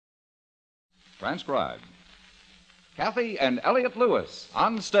Transcribed. Kathy and Elliot Lewis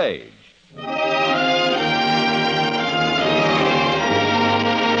on stage.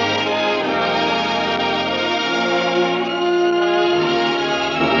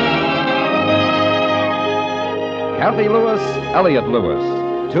 Kathy Lewis, Elliot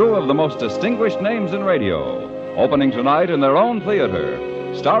Lewis, two of the most distinguished names in radio, opening tonight in their own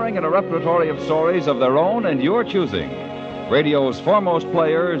theater, starring in a repertory of stories of their own and your choosing. Radio's foremost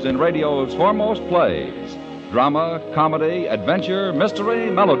players in radio's foremost plays. Drama, comedy, adventure, mystery,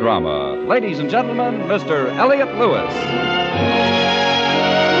 melodrama. Ladies and gentlemen, Mr. Elliot Lewis.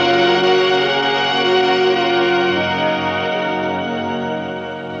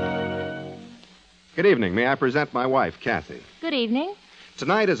 Good evening. May I present my wife, Kathy? Good evening.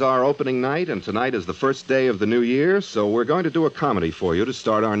 Tonight is our opening night, and tonight is the first day of the new year, so we're going to do a comedy for you to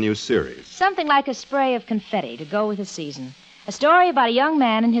start our new series. Something like a spray of confetti to go with the season. A story about a young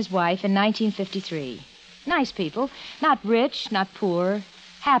man and his wife in 1953. Nice people. Not rich, not poor.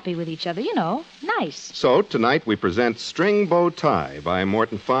 Happy with each other, you know. Nice. So, tonight we present String Bow Tie by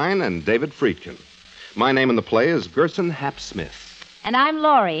Morton Fine and David Friedkin. My name in the play is Gerson Hap Smith. And I'm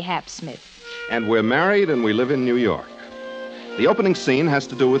Laurie Hap Smith. And we're married and we live in New York. The opening scene has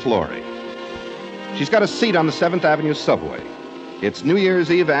to do with Laurie. She's got a seat on the 7th Avenue subway. It's New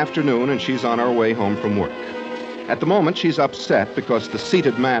Year's Eve afternoon and she's on her way home from work. At the moment, she's upset because the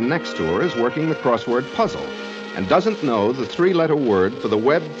seated man next to her is working the crossword puzzle and doesn't know the 3-letter word for the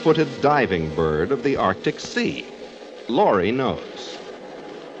web-footed diving bird of the Arctic Sea. Laurie knows.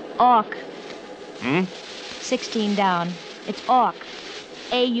 Auk. 16 down. It's auk.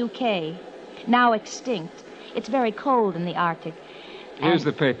 A-U-K. Now extinct. It's very cold in the Arctic. Here's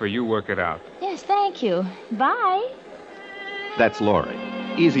the paper. You work it out. Yes, thank you. Bye. That's Laurie.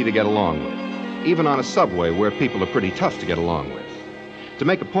 Easy to get along with. Even on a subway where people are pretty tough to get along with. To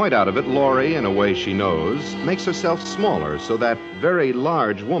make a point out of it, Laurie, in a way she knows, makes herself smaller so that very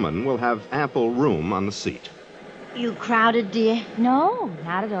large woman will have ample room on the seat. You crowded, dear? No,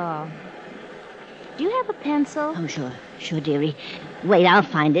 not at all. Do you have a pencil? Oh, sure, dearie. Wait, I'll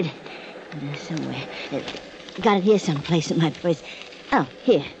find it. Somewhere. Got it here someplace in my purse. Oh,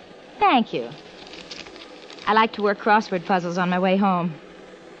 here. Thank you. I like to work crossword puzzles on my way home.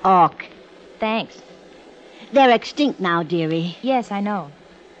 Auk. Thanks. They're extinct now, dearie. Yes, I know.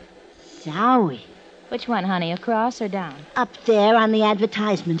 Zowie. Which one, honey, across or down? Up there on the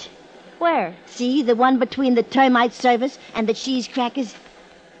advertisement. Where? See, the one between the termite service and the cheese crackers?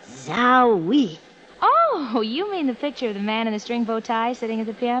 Zowie. Oh, you mean the picture of the man in the string bow tie sitting at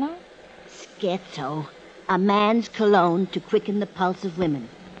the piano? Scherzo. A man's cologne to quicken the pulse of women.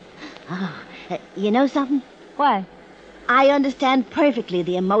 Oh, you know something? What? I understand perfectly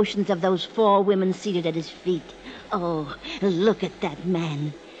the emotions of those 4 women seated at his feet. Oh, look at that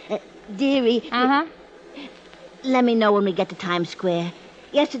man. Dearie. Uh-huh. Let me know when we get to Times Square.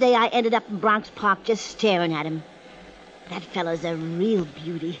 Yesterday I ended up in Bronx Park just staring at him. That fellow's a real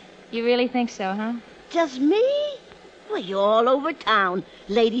beauty. You really think so, huh? Just me? Well, you're all over town.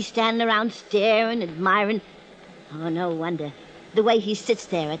 Ladies standing around staring, admiring. Oh, no wonder. The way he sits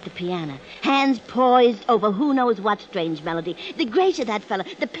there at the piano, hands poised over who knows what strange melody. The grace of that fellow,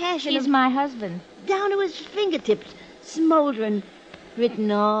 the passion He's my husband. down to his fingertips, smoldering,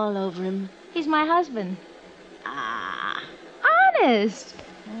 written all over him. He's my husband. Ah. Honest.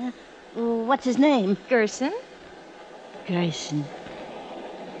 What's his name? Gerson. Gerson.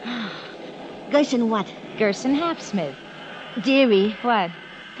 Gerson what? Gerson Hap Smith. Dearie, What?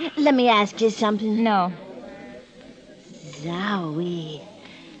 let me ask you something. No. Zowie.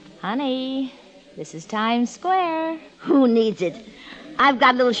 Honey, this is Times Square. Who needs it? I've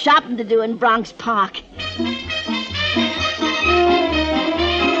got a little shopping to do in Bronx Park.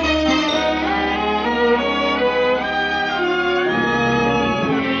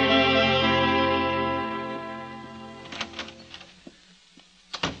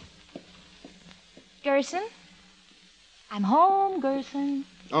 Gerson? I'm home, Gerson.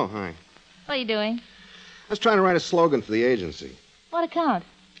 Oh, hi. What are you doing? I was trying to write a slogan for the agency. What account?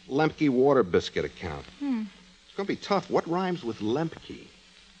 Lemke Water Biscuit account. It's going to be tough. What rhymes with Lemke?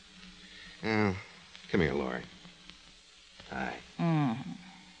 Come here, Laurie. Hi.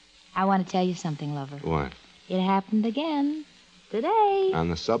 I want to tell you something, lover. What? It happened again. Today. On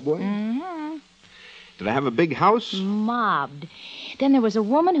the subway? Mm-hmm. Did I have a big house? Mobbed. Then there was a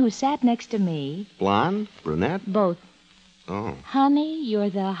woman who sat next to me. Blonde? Brunette? Both. Oh. Honey, you're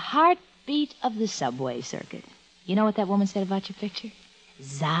the heartbeat of the subway circuit. You know what that woman said about your picture?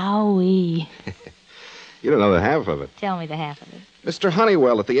 Zowie. You don't know the half of it. Tell me the half of it. Mr.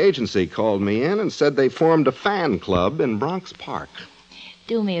 Honeywell at the agency called me in and said they formed a fan club in Bronx Park.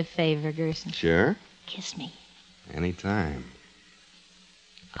 Do me a favor, Gerson. Sure. Kiss me. Anytime.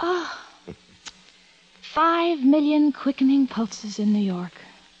 Oh. 5 million quickening pulses in New York.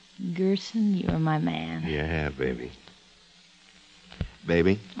 Gerson, you're my man. Yeah, baby.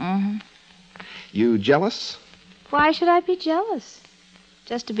 Baby? Mm-hmm. You jealous? Why should I be jealous?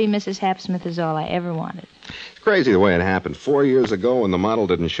 Just to be Mrs. Hapsmith is all I ever wanted. It's crazy the way it happened. 4 years ago, when the model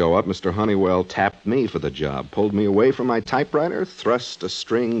didn't show up, Mr. Honeywell tapped me for the job, pulled me away from my typewriter, thrust a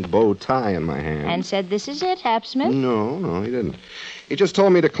string bow tie in my hand. And said, "This is it, Hapsmith." No, he didn't. He just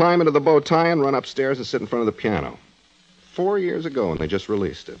told me to climb into the bow tie and run upstairs and sit in front of the piano. 4 years ago, and they just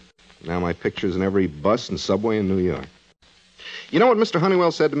released it. Now my picture's in every bus and subway in New York. You know what Mr.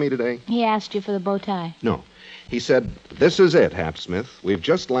 Honeywell said to me today? He asked you for the bow tie. No. He said, "This is it, Hapsmith. We've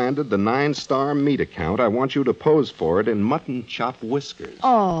just landed the 9-star meat account. I want you to pose for it in mutton chop whiskers."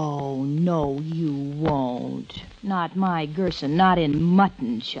 Oh, no, you won't. Not my Gerson, not in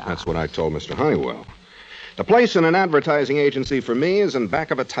mutton chop. That's what I told Mr. Honeywell. The place in an advertising agency for me is in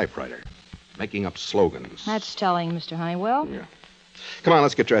back of a typewriter, making up slogans. That's telling, Mr. Honeywell. Yeah. Come on,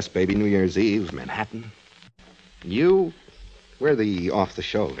 let's get dressed, baby. New Year's Eve, Manhattan. You wear the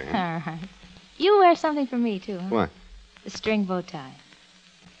off-the-shoulder. Huh? All right. You wear something for me, too, huh? What? The string bow tie.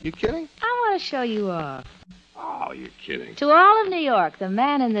 You kidding? I want to show you off. Oh, you're kidding. To all of New York, the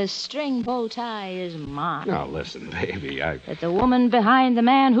man in the string bow tie is mine. Now, listen, baby, That the woman behind the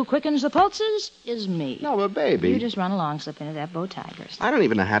man who quickens the pulses is me. No, but baby... You just run along, slip into that bow tie, Gerson. I don't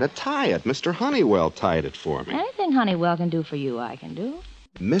even know how to tie it. Mr. Honeywell tied it for me. Anything Honeywell can do for you, I can do.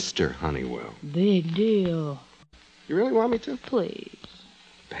 Mr. Honeywell. Big deal. You really want me to? Please.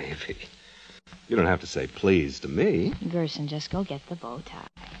 Baby, you don't have to say please to me. Gerson, just go get the bow tie.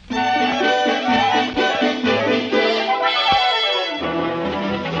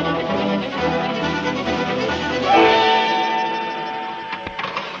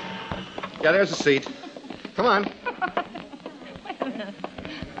 Yeah, there's a seat. Come on.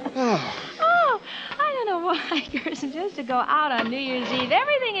 Oh, I don't know why, Gerson, just to go out on New Year's Eve.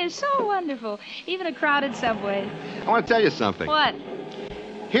 Everything is so wonderful, even a crowded subway. I want to tell you something. What?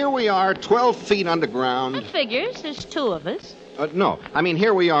 Here we are, 12 feet underground. It figures. There's 2 of us. No, I mean,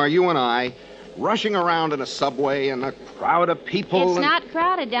 here we are, you and I, rushing around in a subway and a crowd of people. It's not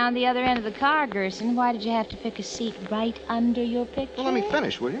crowded down the other end of the car, Gerson. Why did you have to pick a seat right under your picture? Well, let me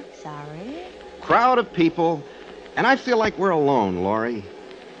finish, will you? Sorry. Crowd of people, and I feel like we're alone, Laurie.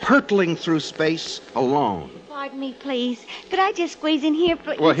 Hurtling through space, alone. Pardon me, please. Could I just squeeze in here,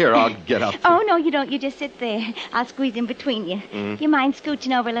 please? Well, here, I'll get up. Oh, no, you don't. You just sit there. I'll squeeze in between you. You mind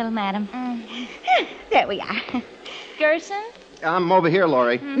scooching over a little, madam? There we are. Gerson? I'm over here,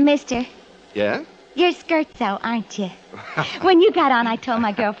 Laurie. Mister, Yeah? you're Scherzo, aren't you? When you got on, I told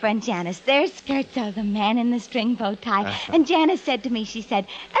my girlfriend Janice, there's Scherzo, the man in the string bow tie. And Janice said to me, she said,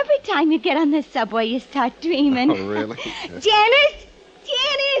 every time you get on the subway, you start dreaming. Oh, really? Janice!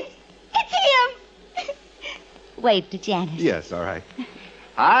 Janice! It's him! Wave to Janice. Yes, all right.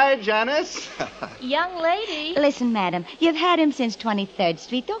 Hi, Janice. Young lady. Listen, madam, you've had him since 23rd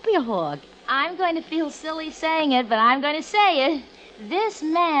Street. Don't be a hog. I'm going to feel silly saying it, but I'm going to say it. This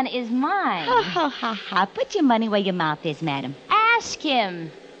man is mine. Ha, ha, ha, ha. Put your money where your mouth is, madam. Ask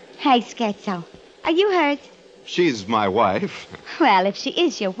him. Hey, Scherzo, are you hers? She's my wife. Well, if she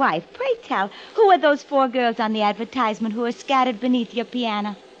is your wife, pray tell, who are those 4 girls on the advertisement who are scattered beneath your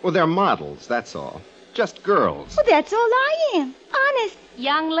piano? Well, they're models, that's all. Just girls. Well, that's all I am. Honest.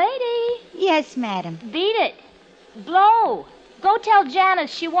 Young lady. Yes, madam. Beat it. Blow. Go tell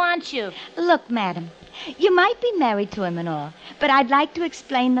Janice she wants you. Look, madam, you might be married to him and all, but I'd like to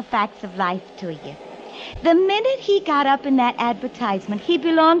explain the facts of life to you. The minute he got up in that advertisement, he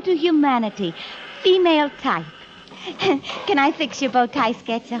belonged to humanity, female type. Can I fix your bow tie,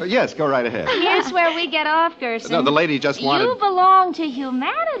 Scherzo? Yes, go right ahead. Here's where we get off, Gerson. No, the lady just wanted... You belong to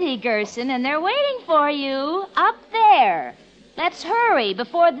humanity, Gerson, and they're waiting for you up there. Let's hurry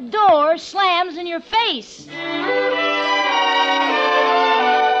before the door slams in your face.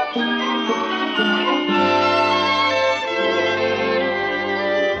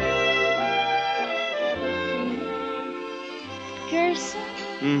 Gerson?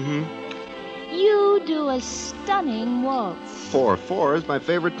 Mm-hmm. You do a stunning waltz. 4/4 is my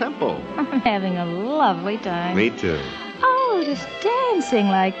favorite tempo. I'm having a lovely time. Me too. Oh, just dancing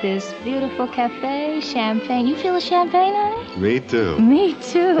like this. Beautiful cafe, champagne. You feel the champagne, honey? Me too. Me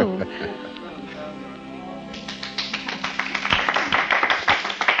too.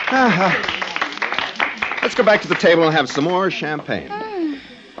 Let's go back to the table and have some more champagne.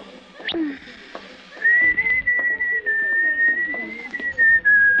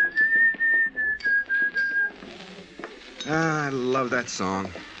 I love that song.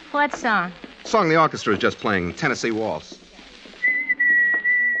 What song? Song the orchestra is just playing, Tennessee Waltz.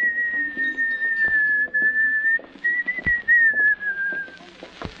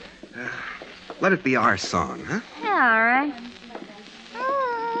 Let it be our song, huh? Yeah, all right.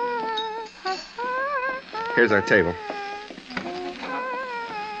 Here's our table.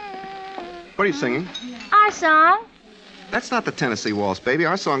 What are you singing? Our song. That's not the Tennessee Waltz, baby.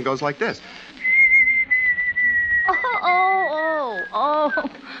 Our song goes like this.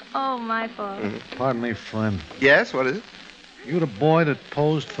 Oh, my fault. Pardon me, friend. Yes, what is it? You the boy that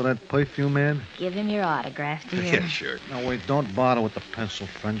posed for that perfume ad? Give him your autograph, dear. Yeah, sure. No, wait, don't bother with the pencil,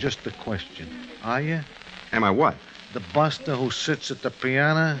 friend. Just a question. Are you? Am I what? The buster who sits at the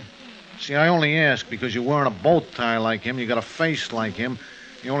piano? See, I only ask because you're wearing a bow tie like him, you got a face like him.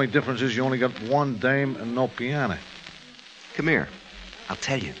 The only difference is you only got one dame and no piano. Come here. I'll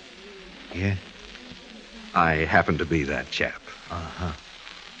tell you. Yeah? I happen to be that chap. Uh-huh.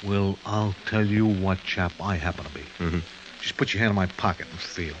 Well, I'll tell you what chap I happen to be. Mm-hmm. Just put your hand in my pocket and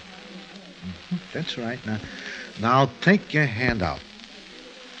feel. That's right. Now take your hand out.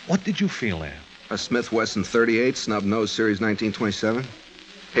 What did you feel there? A Smith Wesson 38, snub nose, series 1927.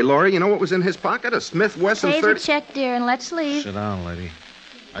 Hey, Laurie, you know what was in his pocket? A Smith Wesson Pay 30... the check, dear, and let's leave. Sit down, lady.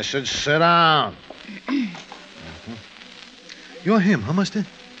 I said sit down. You're him, huh, mister?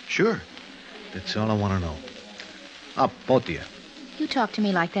 Sure. That's all I want to know. Up, both of you. You talk to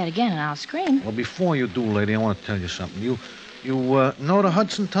me like that again, and I'll scream. Well, before you do, lady, I want to tell you something. You know the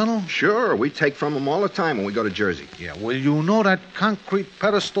Hudson Tunnel? Sure, we take from them all the time when we go to Jersey. Yeah, well, you know that concrete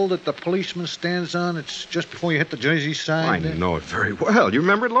pedestal that the policeman stands on? It's just before you hit the Jersey side. I know it very well. You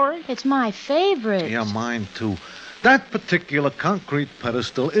remember it, Laurie? It's my favorite. Yeah, mine, too. That particular concrete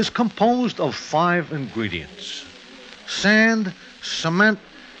pedestal is composed of 5 ingredients. Sand, cement,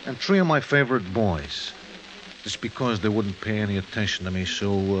 and 3 of my favorite boys. It's because they wouldn't pay any attention to me,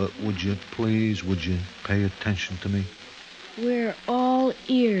 so would you pay attention to me? We're all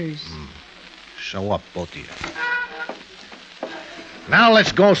ears. Show up, both of you. Now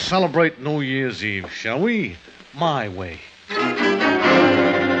let's go celebrate New Year's Eve, shall we? My way.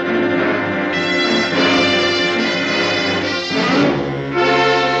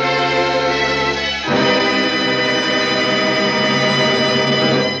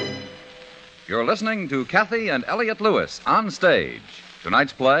 You're listening to Kathy and Elliot Lewis on stage.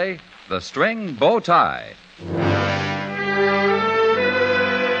 Tonight's play, The String Bow Tie.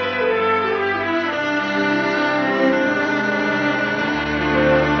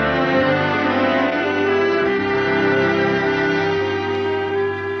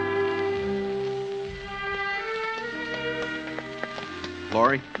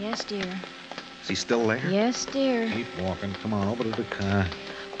 Laurie, Yes, dear. is he still there? Yes, dear. Keep walking. Come on, over to the car.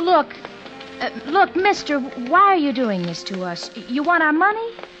 Look, mister, why are you doing this to us? You want our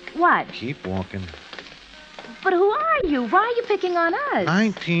money? What? Keep walking. But who are you? Why are you picking on us?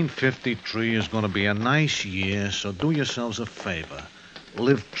 1953 is going to be a nice year, so do yourselves a favor.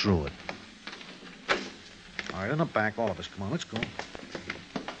 Live through it. All right, in the back, all of us. Come on, let's go.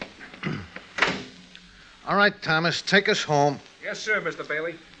 All right, Thomas, take us home. Yes, sir, Mr.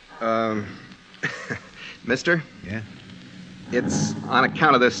 Bailey. Mister? Yeah? It's on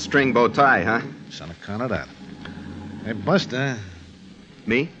account of this string bow tie, huh? It's on account of that. Hey, Buster.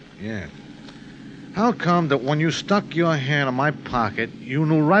 Me? Yeah. How come that when you stuck your hand in my pocket, you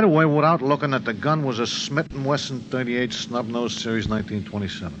knew right away without looking that the gun was a Smith & Wesson 38 snub-nose series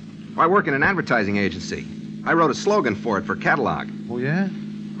 1927? I work in an advertising agency. I wrote a slogan for it for catalog. Oh, yeah?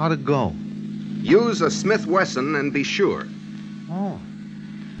 How'd it go? Use a Smith Wesson and be sure. Oh.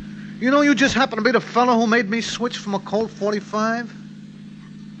 You know, you just happen to be the fellow who made me switch from a Colt 45?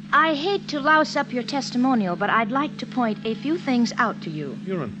 I hate to louse up your testimonial, but I'd like to point a few things out to you.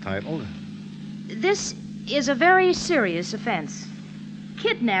 You're entitled. This is a very serious offense.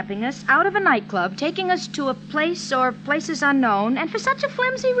 Kidnapping us out of a nightclub, taking us to a place or places unknown, and for such a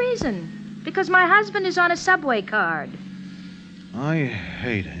flimsy reason. Because my husband is on a subway card. I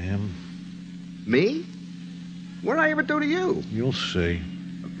hate him. Me? What did I ever do to you? You'll see.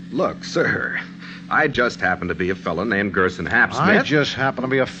 Look, sir, I just happen to be a fellow named Gerson Hapsmith. I just happen to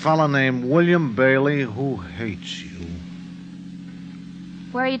be a fella named William Bailey who hates you.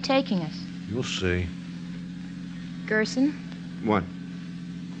 Where are you taking us? You'll see. Gerson, What?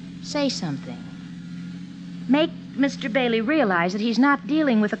 say something. Make Mr. Bailey realize that he's not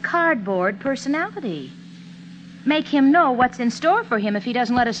dealing with a cardboard personality. Make him know what's in store for him if he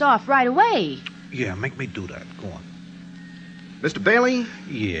doesn't let us off right away. Yeah, make me do that. Go on. Mr. Bailey,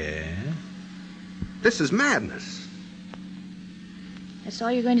 Yeah? this is madness. That's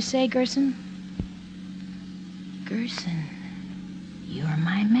all you're going to say, Gerson? Gerson. You're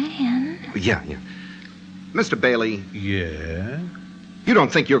my man. Yeah. Mr. Bailey, Yeah? you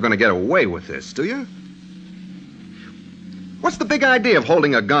don't think you're going to get away with this, do you? What's the big idea of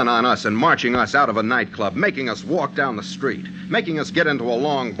holding a gun on us and marching us out of a nightclub, making us walk down the street, making us get into a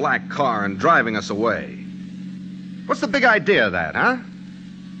long black car and driving us away? What's the big idea of that, huh?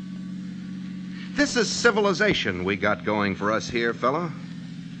 This is civilization we got going for us here, fella.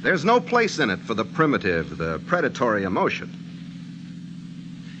 There's no place in it for the primitive, the predatory emotion.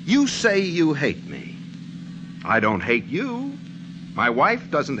 You say you hate me. I don't hate you. My wife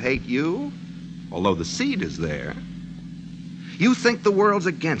doesn't hate you, although the seed is there. You think the world's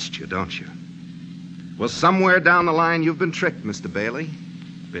against you, don't you? Well, somewhere down the line you've been tricked, Mr. Bailey.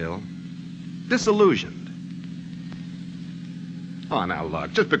 Bill. Disillusioned. Oh, now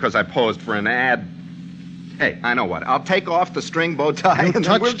look, just because I posed for an ad... Hey, I know what. I'll take off the string bow tie You and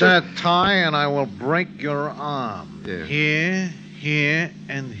touch we'll that tie and I will break your arm. Yeah. Here,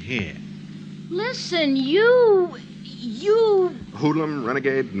 and here. Listen, you... Hoodlum,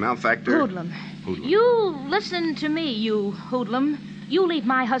 renegade, malefactor. Hoodlum. You listen to me, you hoodlum. You leave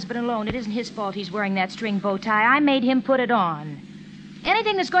my husband alone. It isn't his fault he's wearing that string bow tie. I made him put it on.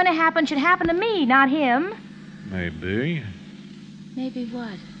 Anything that's going to happen should happen to me, not him. Maybe. Maybe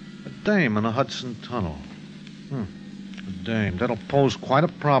what? A dame in a Hudson tunnel. A dame. That'll pose quite a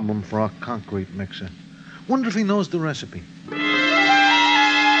problem for our concrete mixer. Wonder if he knows the recipe.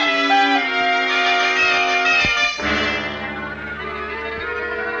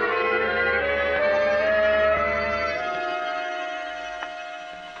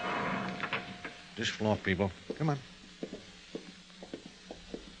 This floor, people. Come on.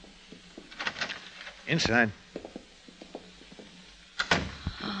 Inside.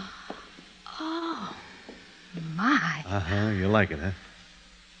 Oh, my. Uh-huh. You like it, huh?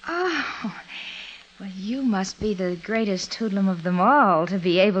 Oh, well, you must be the greatest hoodlum of them all to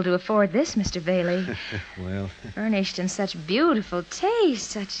be able to afford this, Mr. Bailey. Well... Furnished in such beautiful taste,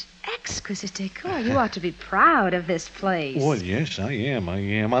 such exquisite decor. You ought to be proud of this place. Well, yes, I am.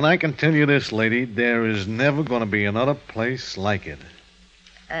 And I can tell you this, lady, there is never going to be another place like it.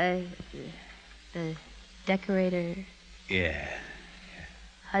 The decorator Yeah.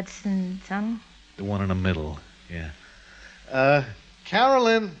 Hudson Tunnel? The one in the middle, yeah.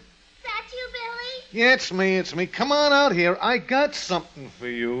 Carolyn. Is that you, Billy? Yeah, it's me. Come on out here. I got something for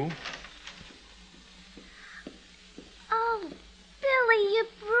you. Oh, Billy, you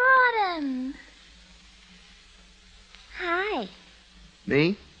brought him. Hi.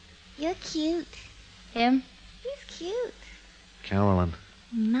 Me? You're cute. Him? He's cute. Carolyn.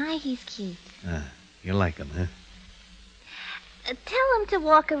 My, he's cute. You like him, huh? Tell him to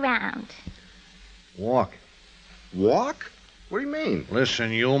walk around. Walk. Walk? What do you mean?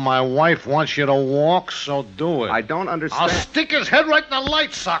 Listen, my wife wants you to walk, so do it. I don't understand. I'll stick his head right in the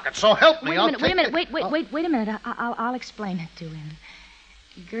light socket, so help me. Wait a minute. Wait a minute. I'll explain it to him.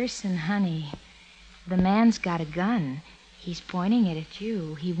 Gerson, honey, the man's got a gun. He's pointing it at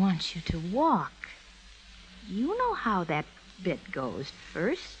you. He wants you to walk. You know how that bit goes.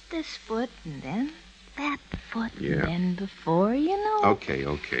 First this foot, and then that foot, Yeah. and then before, you know. Okay,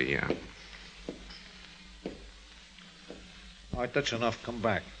 yeah. All right, that's enough. Come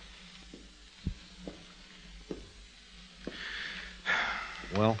back.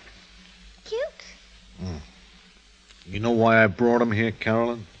 Well? Cute. You know why I brought him here,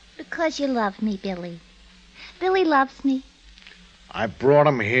 Carolyn? Because you love me, Billy. Billy loves me. I brought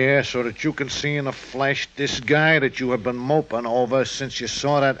him here so that you can see in the flesh this guy that you have been moping over since you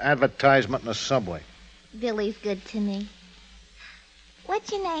saw that advertisement in the subway. Billy's good to me.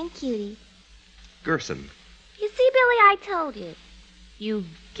 What's your name, cutie? Gerson. You see, Billy, I told you. You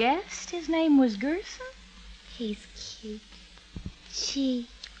guessed his name was Gerson? He's cute. She.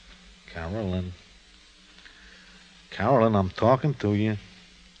 Carolyn. Carolyn, I'm talking to you.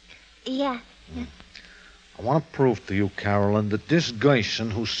 Yeah. I want to prove to you, Carolyn, that this Gerson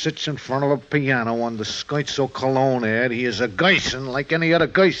who sits in front of a piano on the Scherzo Cologne ad, he is a Gerson like any other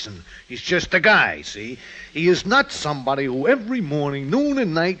Gerson. He's just a guy, see? He is not somebody who every morning, noon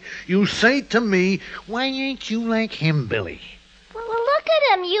and night, you say to me, why ain't you like him, Billy? Well, look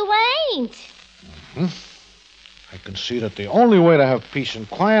at him. You ain't. I can see that the only way to have peace and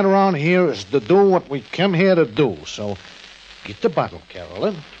quiet around here is to do what we came here to do. So, get the bottle,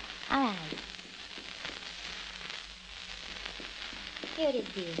 Carolyn. All right. Here it is,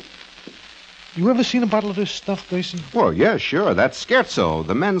 dear. You ever seen a bottle of this stuff, Gerson? Well, yeah, sure. That's Scherzo,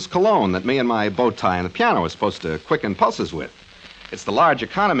 the men's cologne that me and my bow tie and the piano are supposed to quicken pulses with. It's the large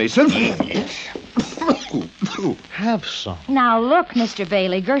economy. Have some. Now, look, Mr.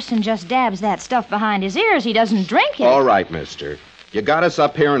 Bailey, Gerson just dabs that stuff behind his ears. He doesn't drink it. All right, mister. You got us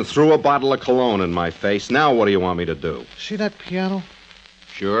up here and threw a bottle of cologne in my face. Now what do you want me to do? See that piano?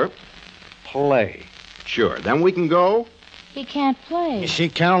 Sure. Play. Sure. Then we can go? He can't play. You see,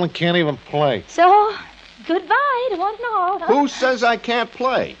 Carolyn can't even play. So, goodbye to one and all. Who says I can't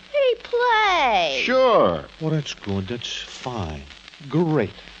play? He plays. Sure. Well, that's good. That's fine.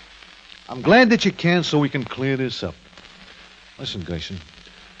 Great. I'm glad that you can so we can clear this up. Listen, Gerson,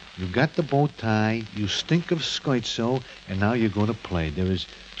 you got the bow tie, you stink of schizo, and now you're going to play. There is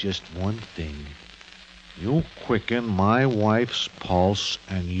just one thing. You quicken my wife's pulse,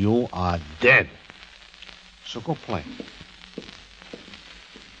 and you are dead. So go play.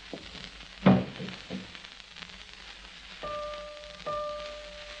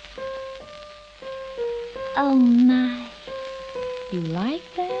 Oh, my. You like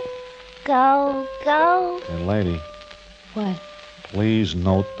that? Go, go. Hey, lady, What? please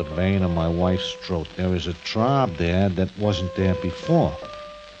note the vein in my wife's throat. There is a throb there that wasn't there before.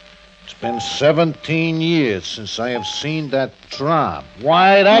 It's been 17 years since I have seen that throb.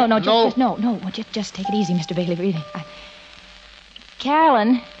 Why, that... No, just take it easy, Mr. Bailey, really.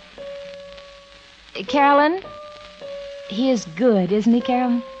 Carolyn, he is good, isn't he,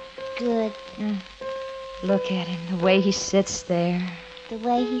 Carolyn? Good. Look at him, the way he sits there. The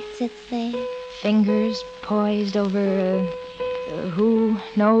way he sits there. Fingers poised over who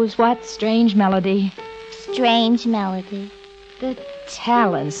knows what strange melody. Strange melody. The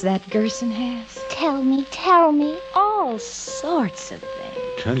talents that Gerson has. Tell me. All sorts of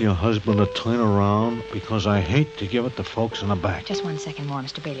things. Tell your husband to turn around because I hate to give it to folks in the back. Just 1 second more,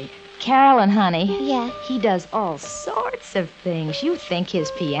 Mr. Bailey. Carolyn, honey. Yeah. He does all sorts of things. You think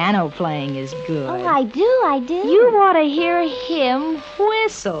his piano playing is good. Oh, I do. You ought to hear him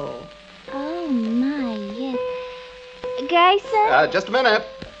whistle. Oh, my, yes. Gerson? Just a minute.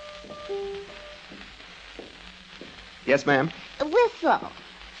 Yes, ma'am. Whistle.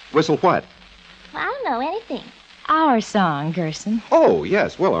 Whistle what? I don't know anything. Our song, Gerson. Oh,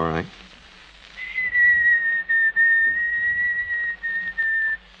 yes. Well, all right.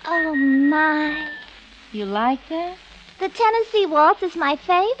 Oh, my. You like that? The Tennessee Waltz is my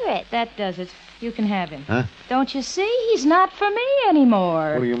favorite. That does it. You can have him. Huh? Don't you see? He's not for me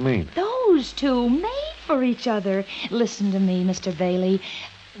anymore. What do you mean? Those two made for each other. Listen to me, Mr. Bailey.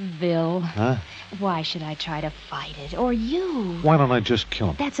 Bill. Huh? Why should I try to fight it? Or you? Why don't I just kill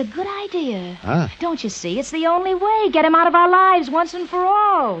him? That's a good idea. Huh? Don't you see? It's the only way. Get him out of our lives once and for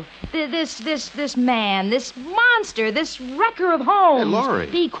all. This man, this monster, this wrecker of homes. Hey, Laurie.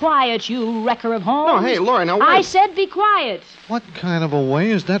 Be quiet, you wrecker of homes. No, hey, Laurie, now wait. I said be quiet. What kind of a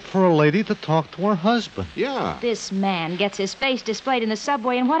way is that for a lady to talk to her husband? Yeah. This man gets his face displayed in the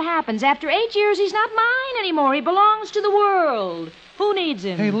subway, and what happens? After 8 years, he's not mine anymore. He belongs to the world. Who needs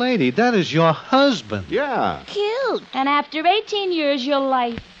him? Hey, lady, that is your husband. Yeah. Cute. And after 18 years, your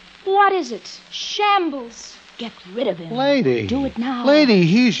life, what is it? Shambles. Get rid of him. Lady. Do it now. Lady,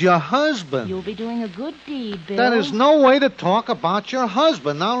 he's your husband. You'll be doing a good deed, Bill. That is no way to talk about your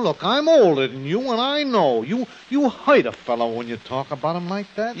husband. Now, look, I'm older than you, and I know. You hurt a fellow when you talk about him like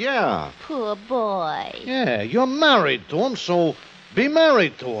that. Yeah. Poor boy. Yeah, you're married to him, so be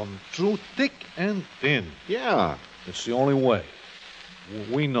married to him through thick and thin. Yeah. It's the only way.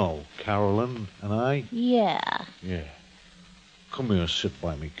 We know, Carolyn and I. Yeah. Yeah. Come here, sit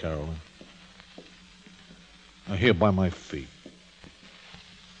by me, Carolyn. Now, here by my feet.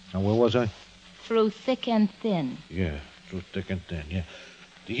 Now, where was I? Through thick and thin. Yeah, through thick and thin, yeah.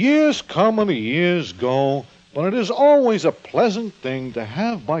 The years come and the years go, but it is always a pleasant thing to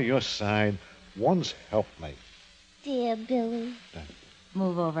have by your side one's helpmate. Dear Billy.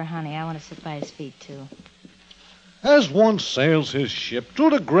 Move over, honey. I want to sit by his feet, too. As one sails his ship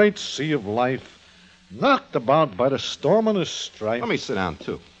through the great sea of life, knocked about by the storm and the strife. Let me sit down,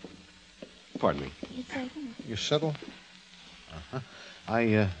 too. Pardon me. You settle? Uh-huh.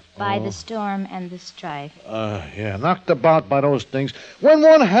 By the storm and the strife. Yeah, knocked about by those things. When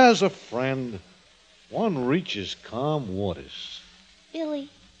one has a friend, one reaches calm waters.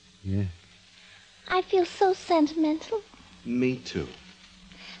 Billy. Yeah? I feel so sentimental. Me, too.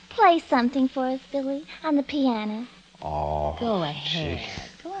 Play something for us, Billy, on the piano. Oh. Go ahead. Gee.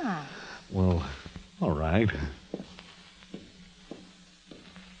 Go on. Well, all right.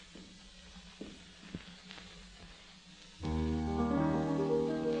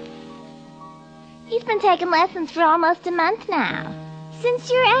 He's been taking lessons for almost a month now.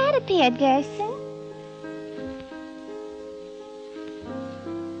 Since your ad appeared, Gerson.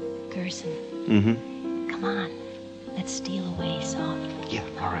 Gerson, Mm-hmm. come on. Let's steal away softly. Yeah,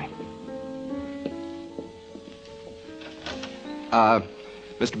 all right.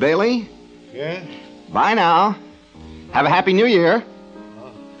 Mr. Bailey? Yeah? Bye now. Have a happy New Year.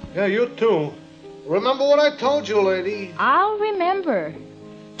 Yeah, you too. Remember what I told you, lady. I'll remember.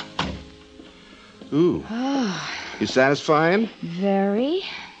 Ooh. You satisfied? Very.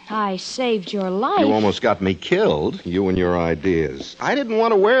 I saved your life. You almost got me killed, you and your ideas. I didn't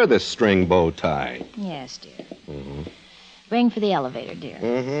want to wear this string bow tie. Yes, dear. Ring for the elevator,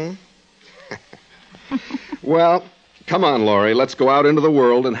 dear. Well, come on, Laurie. Let's go out into the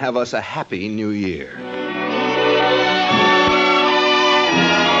world and have us a happy New Year.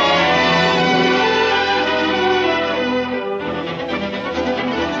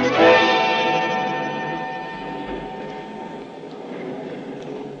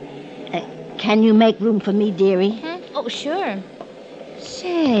 Can you make room for me, dearie? Oh, sure.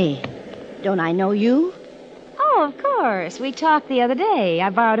 Say, don't I know you? Oh, of course. We talked the other day.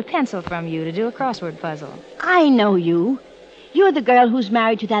 I borrowed a pencil from you to do a crossword puzzle. I know you. You're the girl who's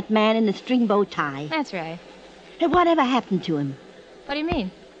married to that man in the string bow tie. That's right. Hey, whatever happened to him? What do you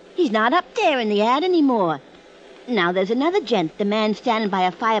mean? He's not up there in the ad anymore. Now, there's another gent, the man standing by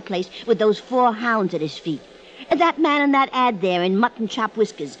a fireplace with those 4 hounds at his feet. That man in that ad there in mutton chop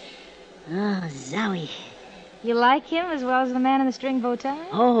whiskers. Oh, Zoe. You like him as well as the man in the string bow tie?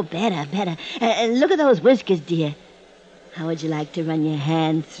 Oh, better. Look at those whiskers, dear. How would you like to run your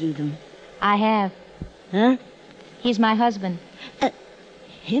hand through them? I have. Huh? He's my husband.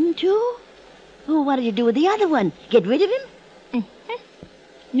 Him, too? Oh, what did you do with the other one? Get rid of him?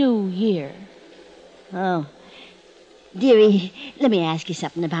 New Year. Oh. Dearie, let me ask you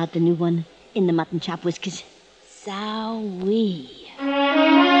something about the new one in the mutton chop whiskers. Zowie.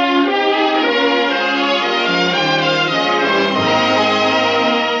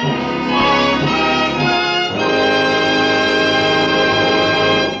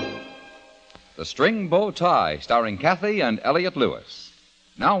 The String Bow Tie, starring Kathy and Elliot Lewis.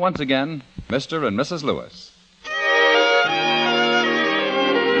 Now, once again, Mr. and Mrs. Lewis.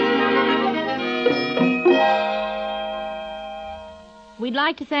 We'd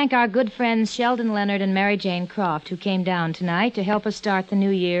like to thank our good friends Sheldon Leonard and Mary Jane Croft, who came down tonight to help us start the new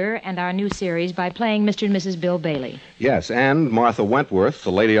year and our new series by playing Mr. and Mrs. Bill Bailey. Yes, and Martha Wentworth,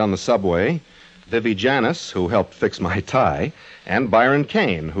 the lady on the subway, Vivi Janis, who helped fix my tie, and Byron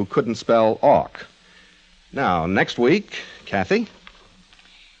Kane, who couldn't spell awk. Now, next week, Kathy?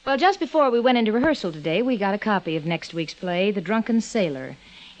 Well, just before we went into rehearsal today, we got a copy of next week's play, The Drunken Sailor.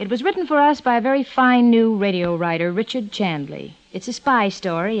 It was written for us by a very fine new radio writer, Richard Chandley. It's a spy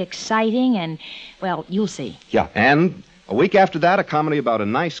story, exciting, and, well, you'll see. Yeah, and a week after that, a comedy about a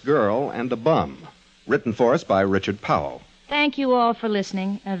nice girl and a bum, written for us by Richard Powell. Thank you all for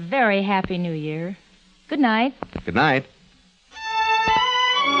listening. A very happy New Year. Good night. Good night.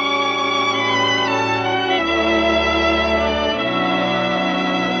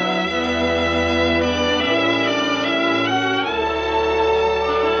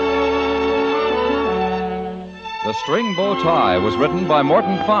 The String Bow Tie was written by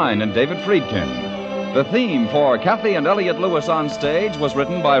Morton Fine and David Friedkin. The theme for Kathy and Elliot Lewis on Stage was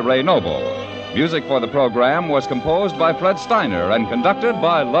written by Ray Noble. Music for the program was composed by Fred Steiner and conducted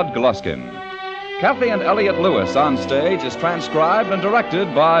by Lud Gluskin. Kathy and Elliot Lewis on Stage is transcribed and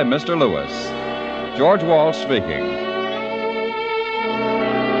directed by Mr. Lewis. George Walsh speaking.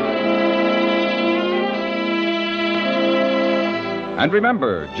 And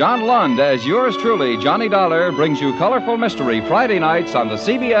remember, John Lund as yours truly, Johnny Dollar, brings you Colorful Mystery Friday nights on the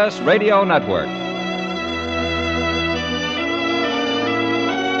CBS Radio Network.